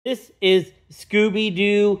This is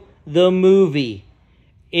Scooby-Doo the movie.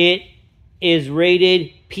 It is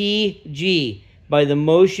rated PG by the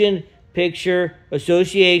Motion Picture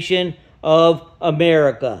Association of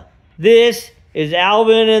America. This is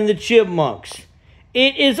Alvin and the Chipmunks.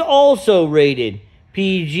 It is also rated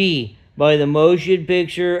PG by the Motion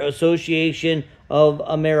Picture Association of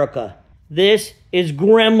America. This is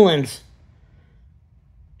Gremlins.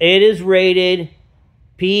 It is rated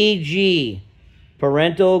PG.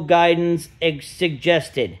 Parental guidance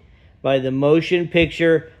suggested by the Motion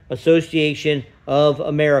Picture Association of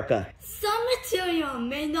America. Some material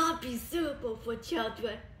may not be suitable for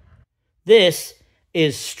children. This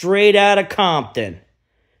is Straight Outta Compton.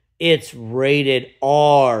 It's rated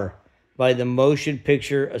R by the Motion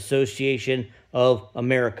Picture Association of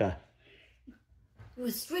America.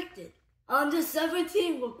 Restricted. Under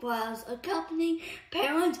 17 requires accompanying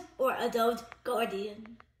parent or adult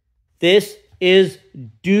guardian. This is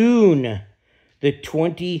Dune,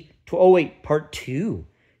 Part 2,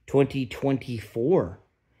 2024.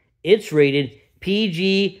 It's rated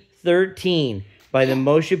PG-13 by the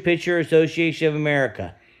Motion Picture Association of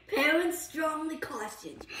America. Parents strongly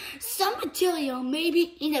cautioned. Some material may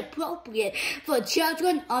be inappropriate for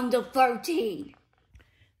children under 13.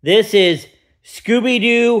 This is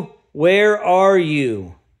Scooby-Doo, Where Are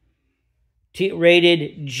You?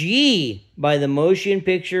 Rated G by the Motion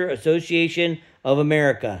Picture Association of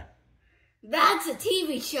America. That's a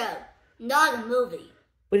TV show, not a movie.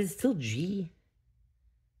 But it's still G.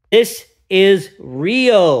 This is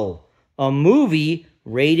Rio, a movie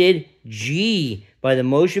rated G by the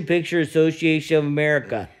Motion Picture Association of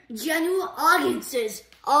America. General audiences,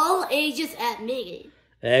 all ages admitted.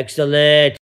 Excellent.